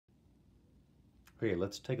Okay,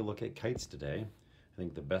 let's take a look at kites today. I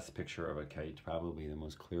think the best picture of a kite, probably the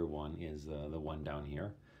most clear one, is the one down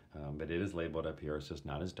here. But it is labeled up here, it's just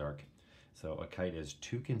not as dark. So a kite is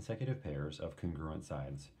two consecutive pairs of congruent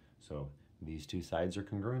sides. So these two sides are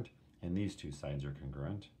congruent, and these two sides are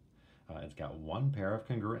congruent. It's got one pair of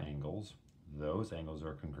congruent angles. Those angles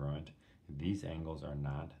are congruent. These angles are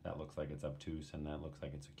not. That looks like it's obtuse, and that looks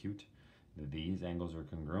like it's acute. These angles are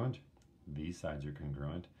congruent. These sides are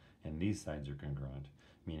congruent, and these sides are congruent,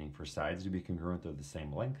 meaning for sides to be congruent, they're the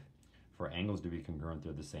same length. For angles to be congruent,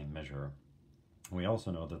 they're the same measure. We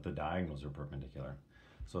also know that the diagonals are perpendicular.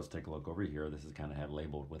 So let's take a look over here. This is kind of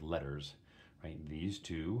labeled with letters, right? These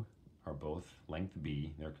two are both length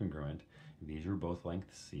B, they're congruent. These are both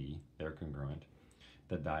length C, they're congruent.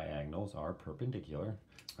 The diagonals are perpendicular,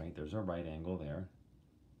 right? There's a right angle there.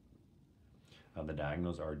 The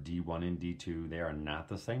diagonals are D1 and D2. They are not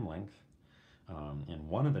the same length. And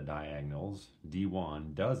one of the diagonals,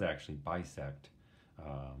 D1, does actually bisect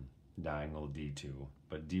diagonal D2,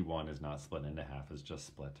 but D1 is not split into half, it's just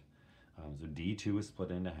split. So D2 is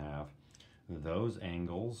split into half. Those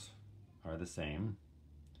angles are the same,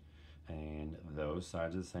 and those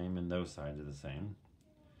sides are the same, and those sides are the same.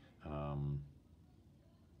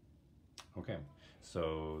 Okay,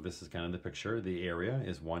 so this is kind of the picture. The area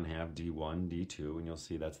is 1/2 D1, D2, and you'll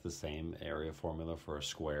see that's the same area formula for a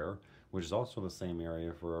square, which is also the same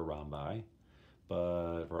area for a rhombi,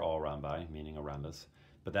 but for all rhombi, meaning a rhombus.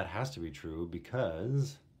 But that has to be true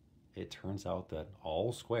because it turns out that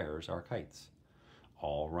all squares are kites.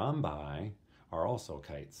 All rhombi are also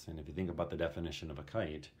kites. And if you think about the definition of a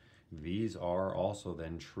kite, these are also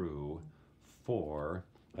then true for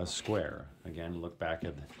a square. Again, look back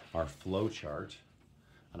at our flow chart,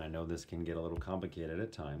 and I know this can get a little complicated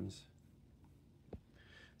at times,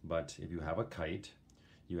 but if you have a kite,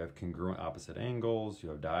 you have congruent opposite angles, you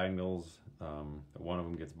have diagonals, one of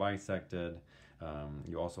them gets bisected,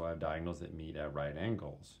 you also have diagonals that meet at right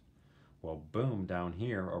angles. Well, boom, down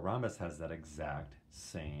here, a rhombus has that exact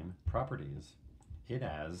same properties. It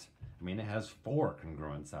has 4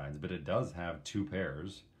 congruent sides, but it does have 2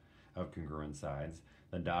 pairs of congruent sides.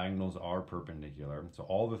 The diagonals are perpendicular, so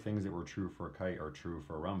all the things that were true for a kite are true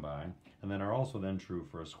for a rhombi, and then are also then true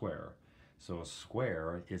for a square. So a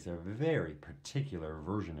square is a very particular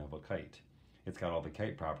version of a kite. It's got all the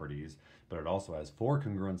kite properties, but it also has 4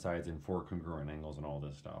 congruent sides and 4 congruent angles and all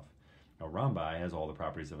this stuff. A rhombi has all the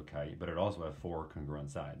properties of a kite, but it also has 4 congruent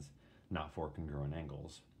sides, not 4 congruent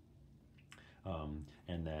angles.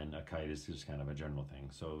 And then a kite is just kind of a general thing.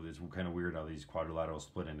 So it's kind of weird how these quadrilaterals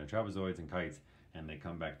split into trapezoids and kites, and they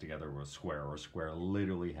come back together with a square, or a square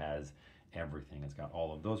literally has everything. It's got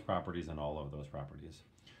all of those properties and all of those properties.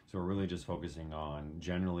 So we're really just focusing on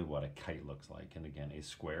generally what a kite looks like. And again, a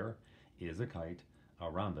square is a kite, a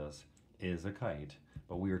rhombus is a kite,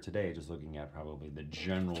 but we are today just looking at probably the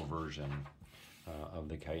general version of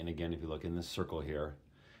the kite. And again, if you look in this circle here,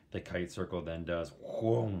 the kite circle then does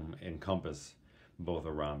whoom, encompass both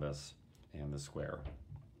a rhombus and the square.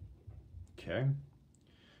 Okay,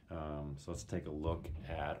 so let's take a look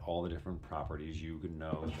at all the different properties you could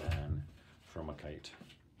know then from a kite.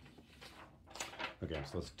 Okay,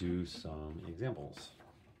 so let's do some examples.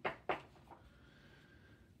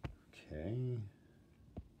 Okay,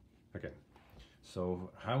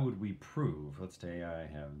 so how would we prove, let's say I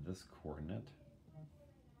have this coordinate.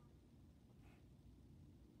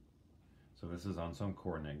 So this is on some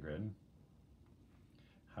coordinate grid.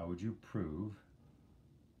 How would you prove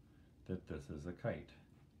that this is a kite?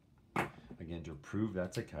 Again, to prove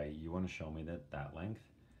that's a kite, you want to show me that that length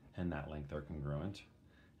and that length are congruent.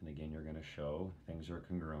 And again, you're going to show things are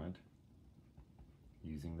congruent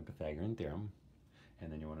using the Pythagorean theorem.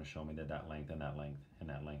 And then you want to show me that that length and that length and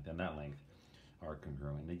that length and that length are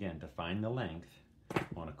congruent. And again, to find the length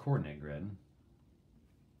on a coordinate grid,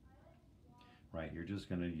 right, you're just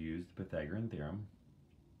going to use the Pythagorean theorem,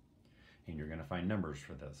 and you're going to find numbers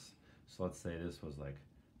for this. So let's say this was like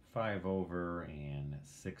 5 over and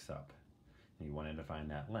 6 up. And you wanted to find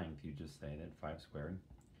that length, you just say that 5 squared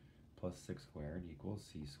plus 6 squared equals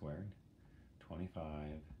c squared, 25,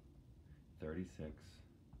 36,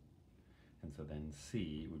 and so then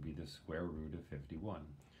c would be the square root of 51.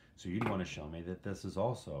 So you'd want to show me that this is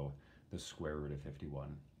also the square root of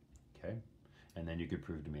 51, okay? And then you could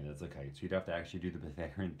prove to me that it's a kite. So you'd have to actually do the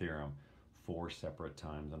Pythagorean theorem 4 separate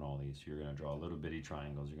times on all these. So you're going to draw little bitty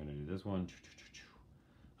triangles. You're going to do this one,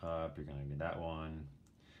 up, you're going to do that one,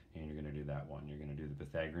 and you're going to do that one. You're going to do the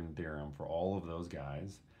Pythagorean theorem for all of those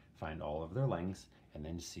guys, find all of their lengths, and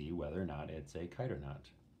then see whether or not it's a kite or not.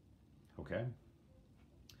 Okay?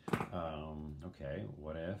 Okay,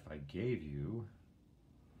 what if I gave you,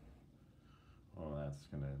 oh,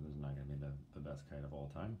 this is not gonna be the best kite of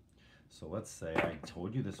all time. So let's say I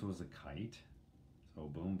told you this was a kite. So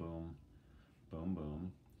boom, boom, boom,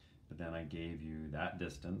 boom. But then I gave you that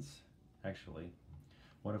distance. Actually,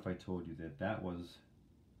 what if I told you that that was,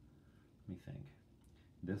 let me think,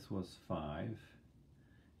 this was 5,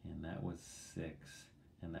 and that was 6,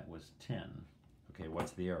 and that was 10. Okay,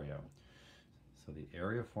 what's the area? So the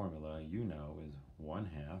area formula, you know, is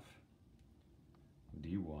 1/2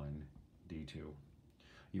 d1 d2.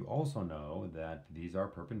 You also know that these are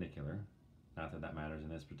perpendicular, not that that matters in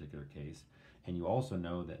this particular case, and you also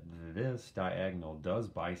know that this diagonal does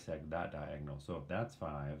bisect that diagonal. So if that's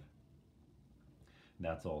 5,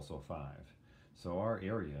 that's also 5. So our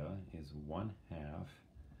area is 1/2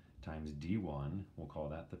 times d1, we'll call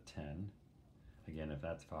that the 10. Again, if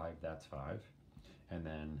that's 5, that's 5. And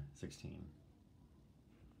then 16.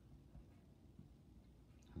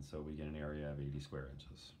 And so we get an area of 80 square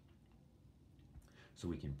inches. So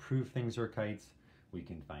we can prove things are kites. We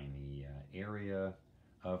can find the area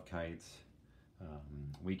of kites.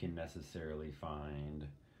 We can necessarily find,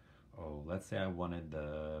 oh, let's say I wanted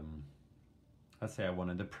the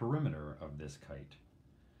perimeter of this kite,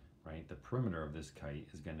 right? The perimeter of this kite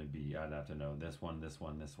is going to be, I'd have to know this one, this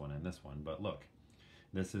one, this one, and this one. But look,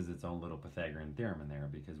 this is its own little Pythagorean theorem in there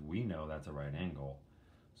because we know that's a right angle.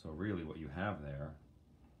 So really what you have there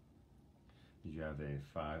is you have a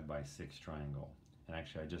 5 by 6 triangle. And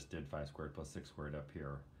actually I just did 5 squared plus 6 squared up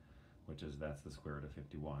here, which is, that's the square root of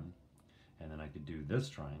 51. And then I could do this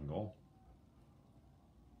triangle,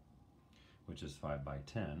 which is 5 by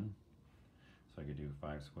 10. So I could do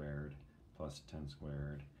 5 squared plus 10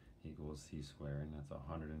 squared equals c squared, and that's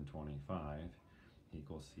 125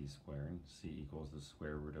 equals c squared. C equals the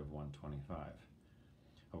square root of 125.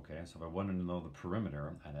 Okay, so if I wanted to know the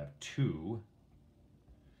perimeter, I'd have 2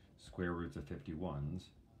 square roots of 51s,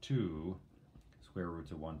 2 square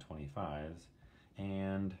roots of 125s,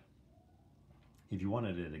 and if you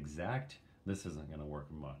wanted it exact, this isn't going to work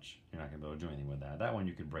much. You're not going to be able to do anything with that. That one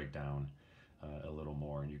you could break down a little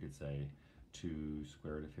more, and you could say 2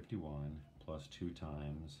 square root of 51 plus 2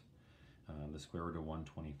 times the square root of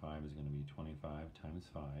 125 is going to be 25 times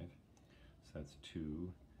 5. So that's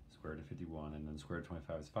 2 square root of 51, and then square root of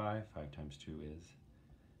 25 is 5. 5 times 2 is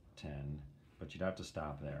 10. But you'd have to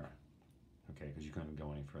stop there, okay, because you couldn't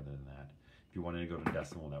go any further than that. If you wanted to go to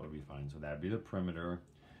decimal, that would be fine. So that would be the perimeter.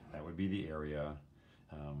 That would be the area.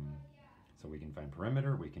 So we can find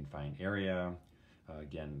perimeter. We can find area.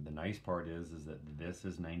 Again, the nice part is that this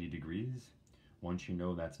is 90 degrees. Once you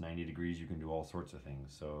know that's 90 degrees, you can do all sorts of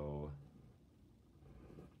things. So,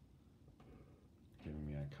 giving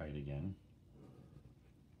me a kite again.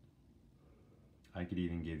 I could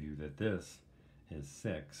even give you that this is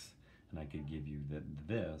 6, and I could give you that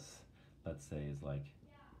this, let's say, is like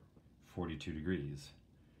 42 degrees.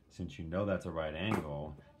 Since you know that's a right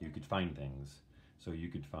angle, you could find things. So you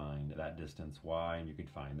could find that distance y, and you could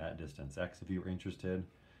find that distance x if you were interested.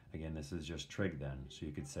 Again, this is just trig then. So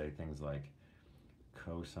you could say things like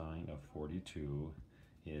cosine of 42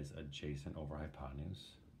 is adjacent over hypotenuse.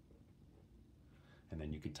 And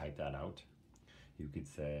then you could type that out. You could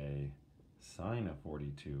say sine of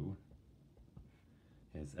 42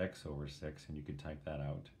 is x over 6, and you could type that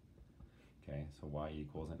out. Okay, so y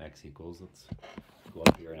equals and x equals. Let's go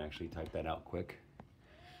up here and actually type that out quick.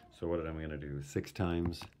 So what am I going to do? 6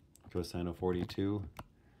 times cosine of 42.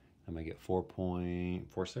 I'm going to get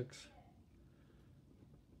 4.46.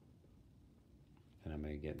 And I'm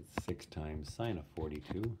going to get 6 times sine of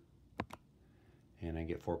 42. And I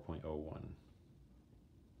get 4.01.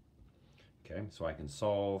 Okay, so I can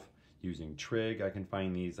solve using trig. I can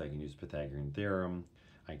find these. I can use Pythagorean theorem.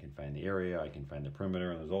 I can find the area. I can find the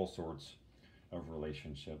perimeter. And there's all sorts of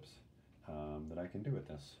relationships that I can do with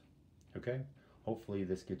this. Okay? Hopefully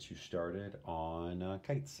this gets you started on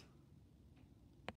kites.